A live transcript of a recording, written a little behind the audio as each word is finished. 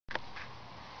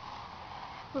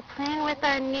We're playing with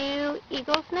our new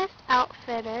Eagle's Nest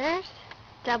Outfitters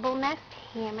double nest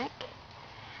hammock.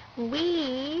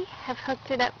 We have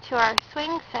hooked it up to our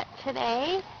swing set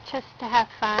today just to have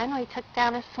fun. We took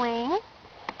down a swing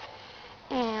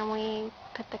and we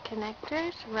put the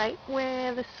connectors right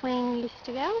where the swing used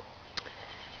to go.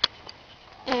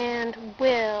 And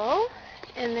Will,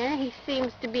 in there, he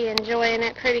seems to be enjoying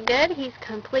it pretty good. He's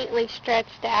completely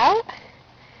stretched out.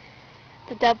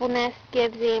 The double nest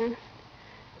gives him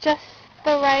just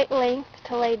the right length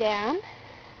to lay down.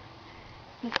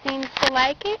 He seems to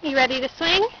like it. You ready to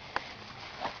swing?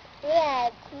 Yeah,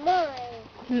 it's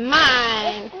mine.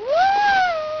 Mine. It's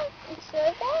mine. It's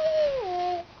so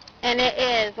funny. And it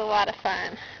is a lot of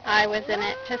fun. I was in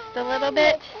it just a little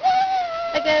bit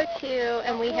ago too,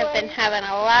 and we have been having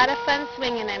a lot of fun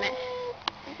swinging in it.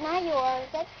 It's not yours.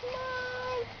 It's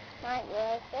mine. Not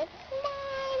yours. It's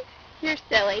mine. You're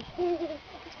silly.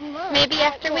 It's mine. Maybe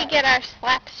after we get our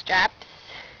slap straps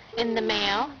in the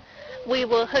mail, we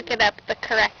will hook it up the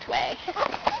correct way.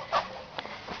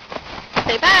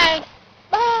 Say bye.